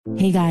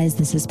Hey guys,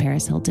 this is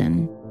Paris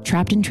Hilton.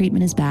 Trapped in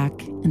Treatment is back,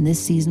 and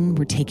this season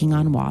we're taking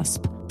on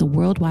WASP, the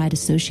Worldwide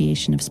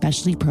Association of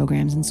Specialty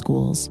Programs in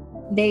Schools.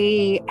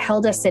 They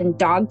held us in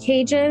dog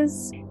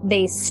cages.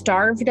 They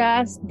starved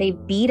us. They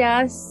beat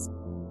us.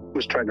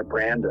 Was trying to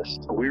brand us.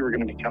 So we were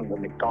going to become the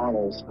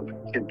McDonald's of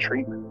kid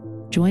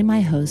treatment. Join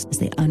my host as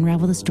they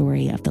unravel the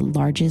story of the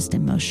largest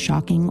and most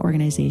shocking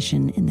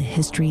organization in the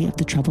history of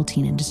the troubled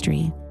teen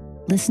industry.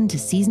 Listen to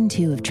Season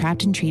 2 of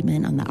Trapped in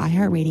Treatment on the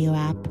iHeartRadio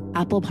app,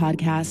 Apple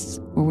Podcasts,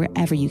 or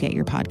wherever you get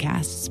your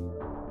podcasts.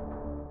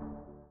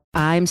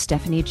 I'm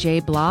Stephanie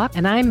J. Block.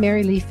 And I'm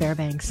Mary Lee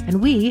Fairbanks.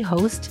 And we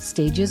host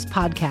Stages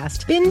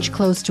Podcast. Binge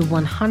close to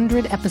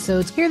 100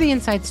 episodes. Hear the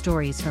inside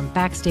stories from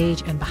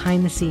backstage and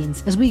behind the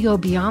scenes as we go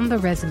beyond the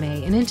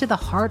resume and into the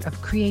heart of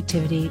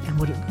creativity and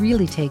what it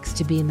really takes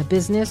to be in the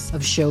business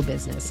of show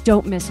business.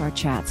 Don't miss our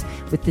chats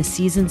with this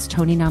season's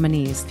Tony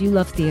nominees. If you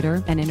love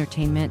theater and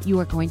entertainment,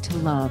 you are going to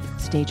love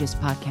Stages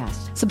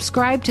Podcast.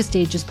 Subscribe to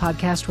Stages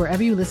Podcast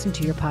wherever you listen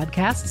to your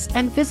podcasts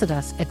and visit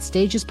us at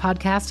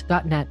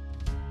stagespodcast.net.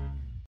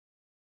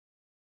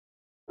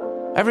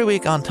 Every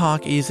week on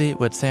Talk Easy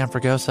with Sam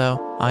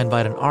Fragoso, I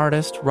invite an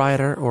artist,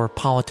 writer, or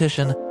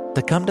politician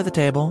to come to the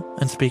table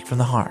and speak from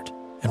the heart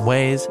in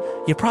ways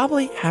you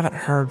probably haven't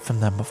heard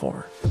from them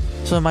before.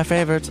 Some of my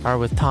favorites are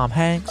with Tom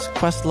Hanks,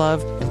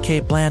 Questlove, and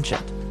Cate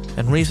Blanchett.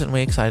 In recent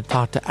weeks, I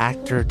talked to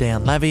actor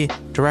Dan Levy,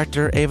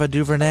 director Ava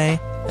DuVernay,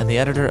 and the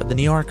editor of The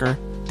New Yorker,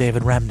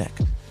 David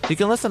Remnick. You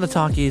can listen to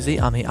Talk Easy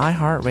on the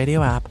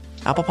iHeartRadio app,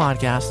 Apple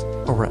Podcasts,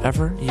 or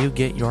wherever you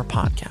get your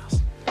podcasts.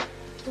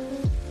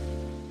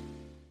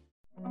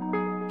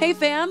 Hey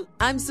fam,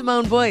 I'm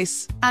Simone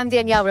Boyce. I'm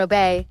Danielle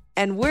Robay.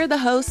 And we're the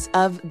hosts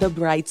of The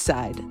Bright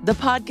Side, the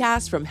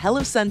podcast from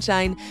Hello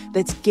Sunshine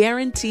that's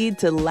guaranteed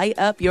to light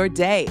up your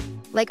day.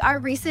 Like our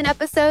recent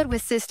episode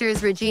with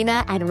sisters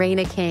Regina and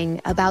Raina King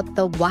about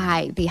the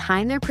why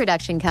behind their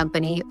production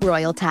company,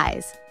 Royal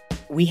Ties.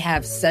 We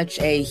have such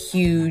a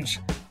huge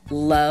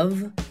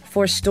love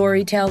for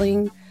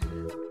storytelling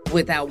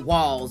without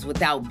walls,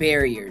 without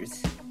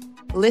barriers.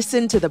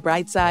 Listen to The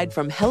Bright Side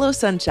from Hello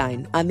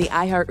Sunshine on the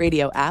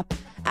iHeartRadio app,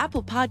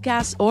 Apple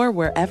Podcasts, or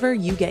wherever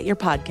you get your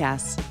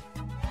podcasts.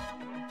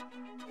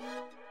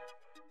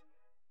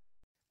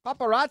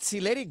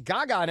 Paparazzi, Lady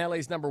Gaga on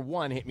LA's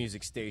 #1 hit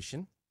music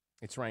station.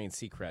 It's Ryan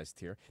Seacrest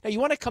here. Now, you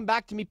want to come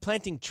back to me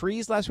planting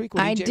trees last week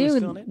when I EJ do. was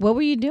still in it? What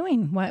were you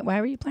doing? Why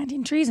were you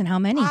planting trees and how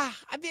many?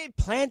 I've been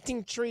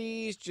planting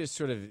trees, just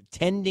sort of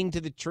tending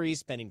to the trees,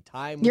 spending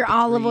time with Your the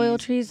olive trees. oil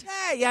trees?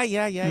 Yeah.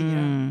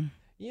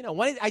 You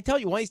know, I tell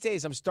you, one of these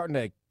days I'm starting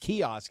a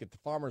kiosk at the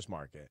farmer's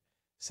market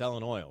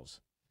selling oils.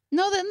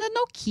 No,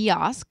 no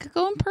kiosk.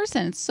 Go in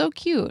person. It's so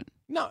cute.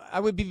 No, I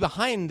would be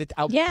behind the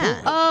out.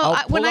 Yeah.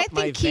 When I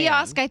think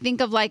kiosk, I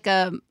think of like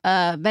a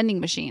vending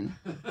machine.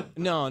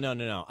 No.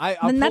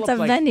 Then that's a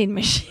vending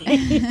machine.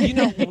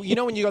 you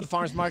know when you go to the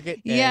farmer's market?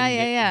 And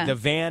Yeah. The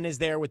van is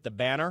there with the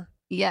banner.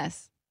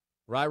 Yes.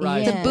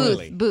 Rise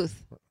The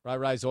booth.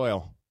 Rise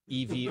Oil.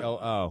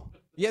 EVOO.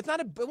 Yeah, it's not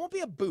a. It won't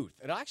be a booth.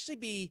 It'll actually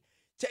be.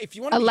 If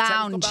you want to A be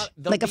lounge. about,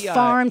 like a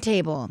farm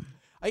table.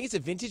 I think it's a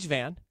vintage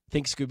van.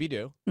 Think Scooby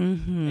Doo.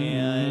 Mm-hmm.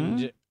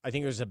 And I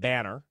think there's a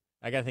banner.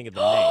 I gotta think of the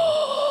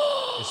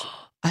name.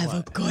 I have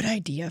a good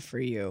idea for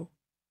you.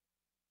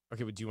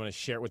 Okay, but do you want to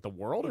share it with the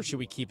world, or should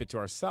we keep it to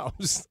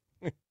ourselves?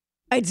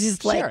 I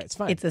just Share it, it's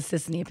fine. It's a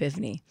Sisney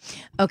Epiphany.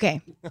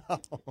 Okay.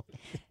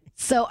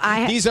 So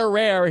These are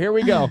rare. Here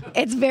we go.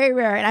 It's very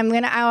rare, and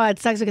it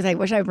sucks because I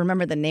wish I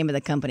remembered the name of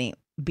the company.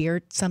 Beer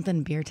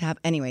tap.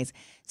 Anyways,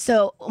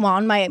 so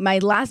on my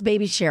last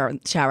baby shower,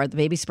 the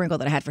baby sprinkle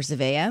that I had for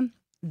Savea,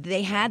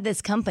 they had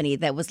this company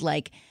that was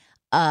like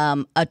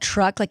a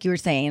truck, like you were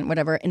saying,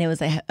 whatever, and it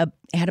was it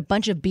had a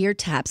bunch of beer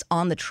taps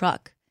on the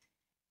truck,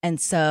 and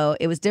so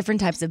it was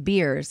different types of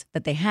beers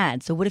that they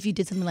had. So what if you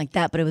did something like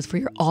that, but it was for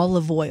your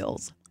olive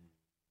oils?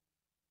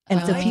 And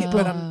so people,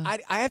 but I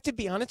have to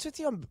be honest with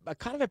you. I'm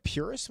kind of a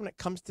purist when it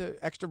comes to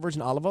extra virgin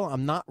olive oil.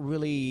 I'm not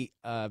really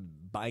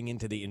buying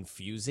into the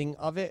infusing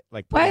of it.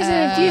 Like, why is it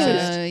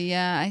infused?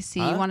 Yeah, I see.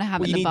 You want to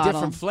have it in you the need bottle.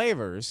 different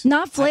flavors.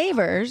 Not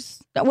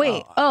flavors.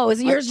 Wait.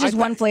 Is yours just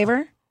one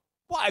flavor?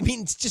 Well, I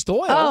mean, it's just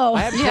oil. Oh,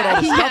 I haven't put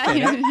all the stuff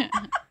in it.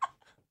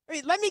 I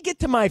mean, let me get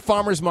to my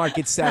farmer's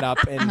market setup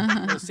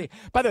and we'll see.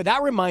 By the way,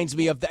 that reminds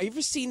me of have you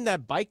ever seen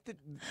that bike that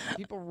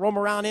people roam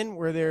around in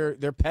where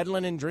they're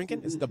pedaling and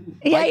drinking? It's the bike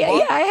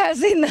yeah, I have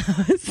seen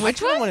those.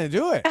 Which one? I want to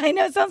do it. I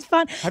know, it sounds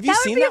fun. Have you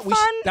seen that?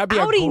 That'd be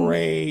outing. a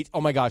great.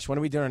 Oh my gosh, when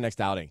are we doing our next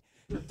outing?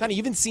 Tony, you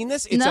haven't seen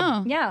this? It's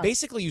No. Yeah.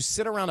 Basically, you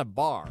sit around a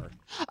bar.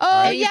 Oh,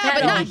 right? yeah,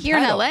 but not here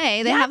in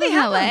L.A. They have them in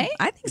L.A.?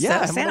 I think Yeah,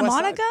 so. on Santa the west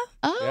Monica? side.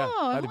 Oh, Yeah,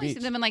 I've by the only seen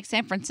beach. them in like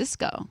San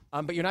Francisco.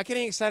 But you're not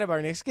getting excited about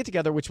our next get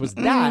together, which was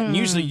that. And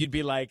usually you'd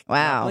be like,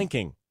 Wow. not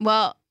blinking.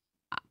 Well,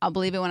 I'll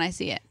believe it when I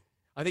see it.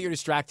 I think you're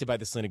distracted by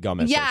the Selena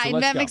Gomez Yeah,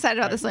 story. So I'm excited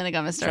about the Selena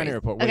Gomez story. Trying to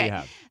report. What do you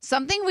have?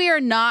 Something we are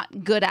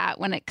not good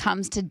at when it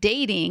comes to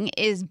dating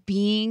is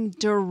being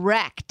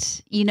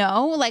direct. You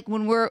know, like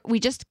when we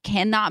just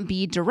cannot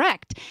be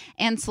direct.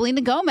 And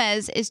Selena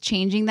Gomez is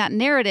changing that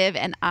narrative,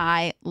 and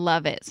I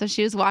love it. So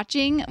she was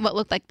watching what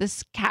looked like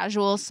this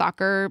casual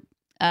soccer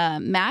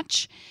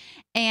match,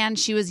 and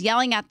she was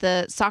yelling at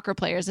the soccer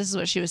players. This is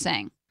what she was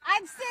saying.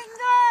 I'm single.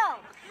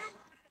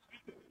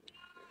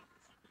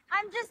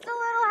 I'm just a little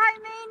high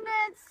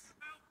maintenance,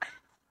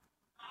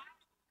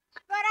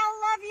 but I'll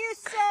love you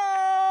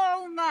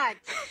so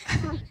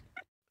much.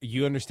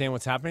 You understand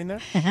what's happening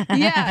there?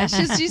 Yeah,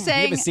 she's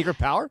saying. You have a secret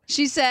power?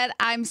 She said,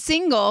 I'm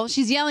single.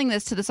 She's yelling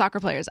this to the soccer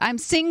players. I'm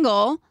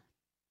single.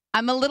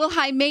 I'm a little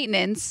high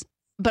maintenance,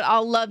 but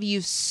I'll love you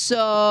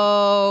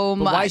so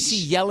much. But why is she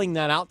yelling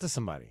that out to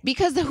somebody?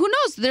 Because who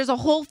knows? There's a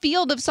whole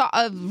field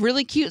of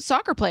really cute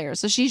soccer players.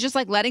 So she's just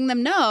like letting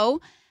them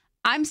know,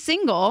 I'm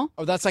single.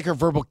 Oh, that's like her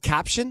verbal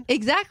caption?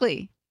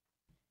 Exactly.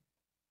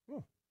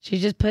 She's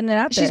just putting it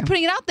out there. She's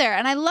putting it out there,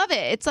 and I love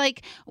it. It's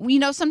like, you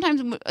know,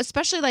 sometimes,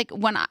 especially like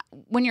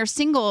when you're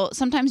single,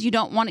 sometimes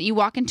you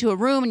walk into a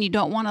room and you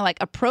don't want to like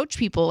approach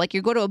people. Like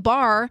you go to a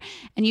bar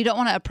and you don't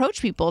want to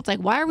approach people. It's like,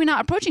 why are we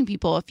not approaching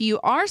people? If you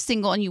are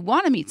single and you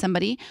want to meet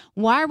somebody,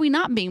 why are we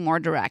not being more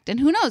direct? And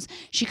who knows?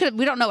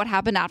 We don't know what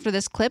happened after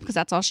this clip because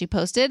that's all she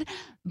posted.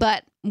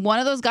 But one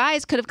of those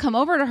guys could have come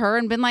over to her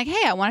and been like,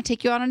 hey, I want to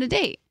take you out on a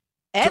date.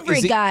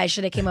 Every guy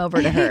should have came over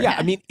to her. Yeah,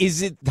 I mean,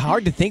 is it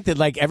hard to think that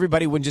like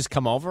everybody would just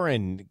come over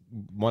and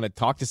want to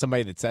talk to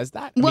somebody that says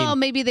that? Well,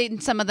 maybe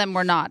some of them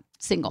were not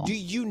single. Do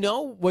you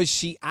know, was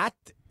she at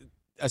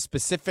a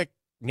specific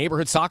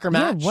neighborhood soccer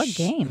match? Yeah, what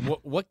game?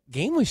 What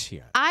game was she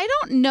at? I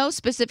don't know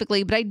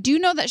specifically, but I do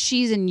know that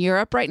she's in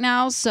Europe right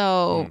now,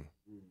 so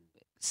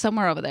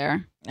somewhere over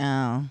there.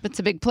 Oh. It's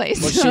a big place.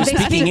 Well, she was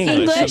speaking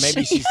English, so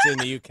maybe she's in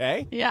the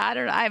UK? Yeah, I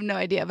don't know. I have no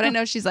idea, but I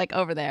know she's like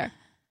over there.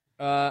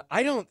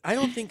 I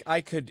don't think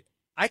I could.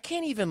 I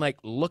can't even like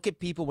look at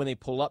people when they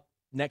pull up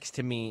next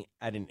to me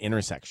at an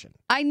intersection.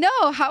 I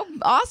know. How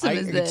awesome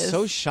is this? I'm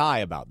so shy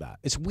about that.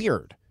 It's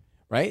weird,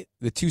 right?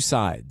 The two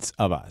sides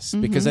of us.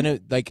 Because I know,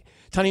 like,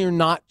 Tanya, you're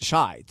not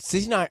shy.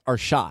 Cissy and I are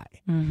shy.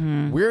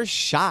 We're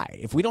shy.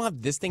 If we don't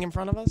have this thing in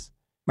front of us.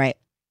 Right.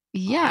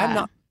 Yeah. I'm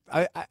not.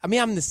 I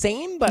mean, I'm the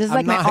same, but this is I'm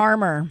like not, my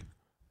armor.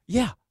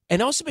 Yeah.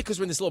 And also because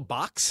we're in this little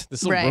box,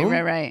 this little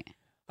room. Right.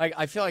 Like,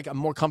 I feel like I'm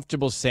more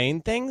comfortable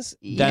saying things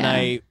than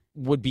I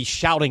would be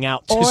shouting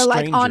out to or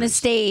strangers. like on a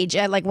stage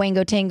at like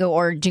Wango Tango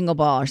or Jingle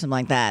Ball or something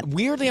like that.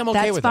 Weirdly, I'm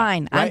okay with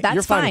fine. that. Right? That's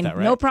You're fine. With that,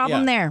 right? No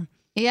problem there.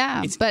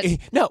 Yeah, but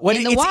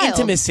it's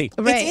intimacy.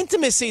 Right. It's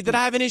intimacy that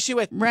I have an issue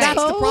with. Right.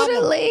 That's the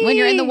problem. When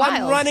you're in the wild.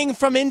 I'm running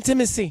from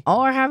intimacy.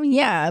 Or having,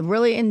 a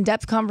really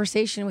in-depth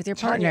conversation with your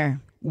partner.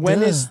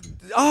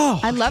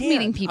 I love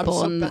meeting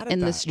people in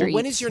the street. Well,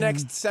 when is your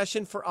next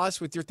session for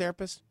us with your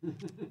therapist?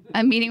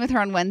 I'm meeting with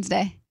her on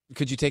Wednesday.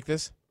 Could you take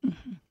this?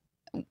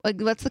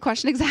 What's the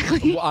question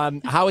exactly?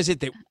 How is it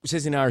that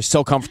Sissy and I are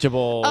so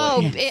comfortable?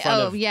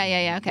 Yeah.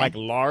 Okay. Like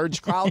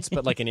large crowds,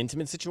 but like an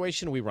intimate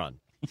situation, we run.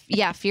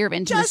 Yeah, fear of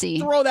intimacy.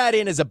 Just throw that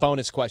in as a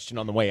bonus question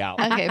on the way out.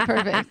 Okay,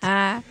 perfect.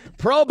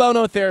 Pro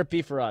bono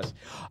therapy for us.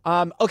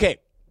 Okay,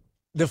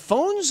 the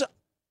phones.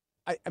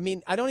 I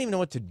mean, I don't even know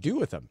what to do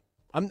with them.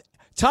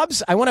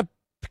 Tubbs, I want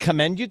to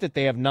commend you that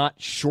they have not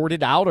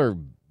shorted out or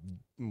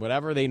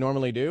whatever they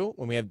normally do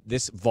when we have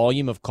this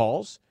volume of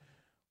calls.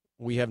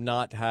 We have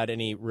not had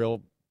any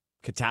real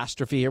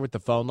catastrophe here with the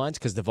phone lines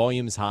because the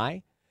volume is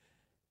high.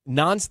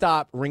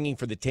 Nonstop ringing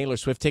for the Taylor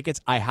Swift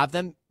tickets. I have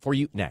them for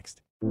you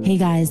next. Hey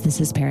guys,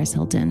 this is Paris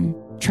Hilton.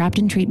 Trapped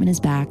in Treatment is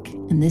back,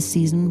 and this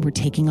season we're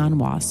taking on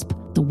WASP,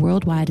 the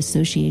Worldwide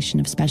Association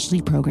of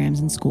Specialty Programs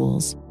in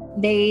Schools.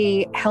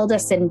 They held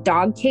us in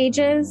dog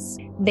cages.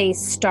 They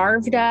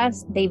starved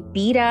us. They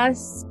beat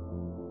us.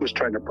 Was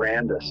trying to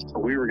brand us. So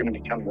we were going to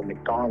become the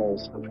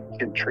McDonald's of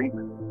kid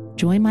treatment.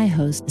 Join my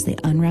hosts as they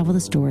unravel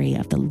the story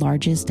of the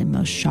largest and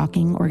most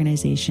shocking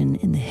organization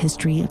in the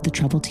history of the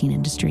troubled teen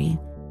industry.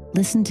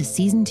 Listen to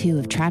Season 2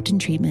 of Trapped in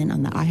Treatment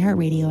on the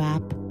iHeartRadio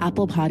app,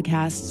 Apple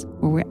Podcasts,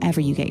 or wherever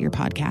you get your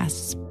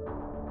podcasts.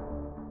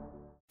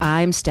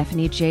 I'm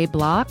Stephanie J.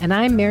 Block. And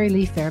I'm Mary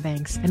Lee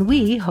Fairbanks, and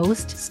we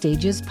host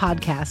Stages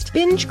Podcast.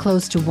 Binge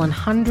close to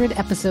 100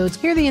 episodes.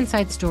 Hear the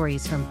inside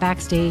stories from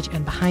backstage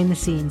and behind the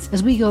scenes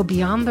as we go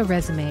beyond the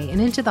resume and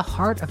into the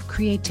heart of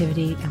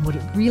creativity and what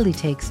it really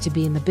takes to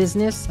be in the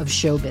business of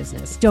show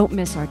business. Don't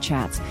miss our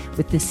chats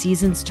with this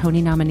season's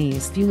Tony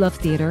nominees. If you love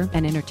theater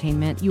and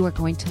entertainment, you are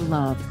going to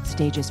love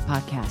Stages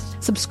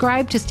Podcast.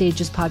 Subscribe to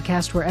Stages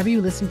Podcast wherever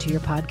you listen to your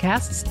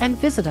podcasts and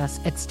visit us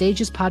at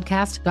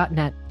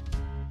stagespodcast.net.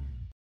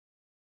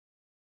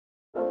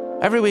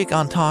 Every week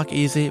on Talk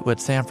Easy with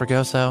Sam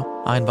Fragoso,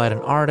 I invite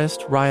an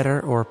artist,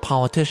 writer, or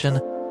politician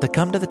to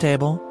come to the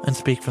table and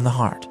speak from the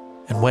heart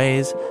in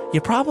ways you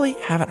probably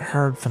haven't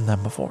heard from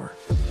them before.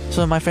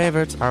 Some of my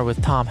favorites are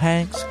with Tom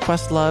Hanks,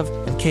 Questlove,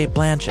 and Cate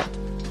Blanchett.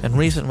 In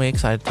recent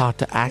weeks, I talked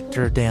to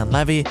actor Dan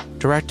Levy,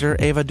 director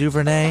Ava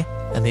DuVernay,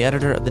 and the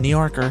editor of The New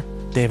Yorker,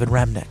 David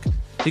Remnick.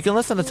 You can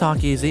listen to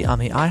Talk Easy on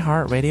the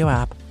iHeartRadio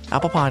app,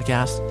 Apple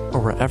Podcasts, or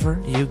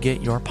wherever you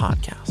get your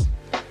podcasts.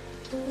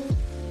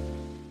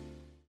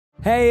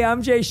 Hey,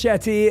 I'm Jay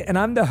Shetty, and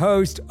I'm the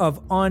host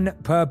of On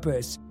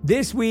Purpose.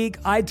 This week,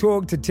 I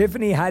talked to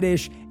Tiffany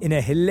Haddish in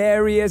a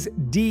hilarious,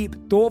 deep,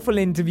 thoughtful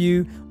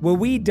interview where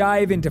we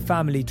dive into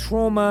family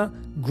trauma,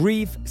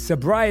 grief,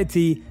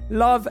 sobriety,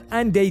 love,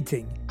 and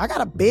dating. I got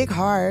a big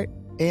heart,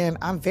 and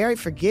I'm very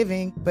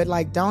forgiving, but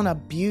don't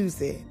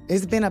abuse it.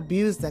 It's been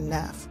abused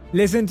enough.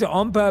 Listen to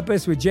On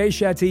Purpose with Jay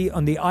Shetty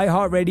on the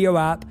iHeartRadio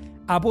app,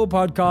 Apple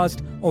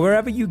Podcast, or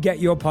wherever you get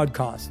your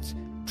podcasts.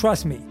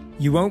 Trust me,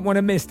 you won't want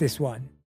to miss this one.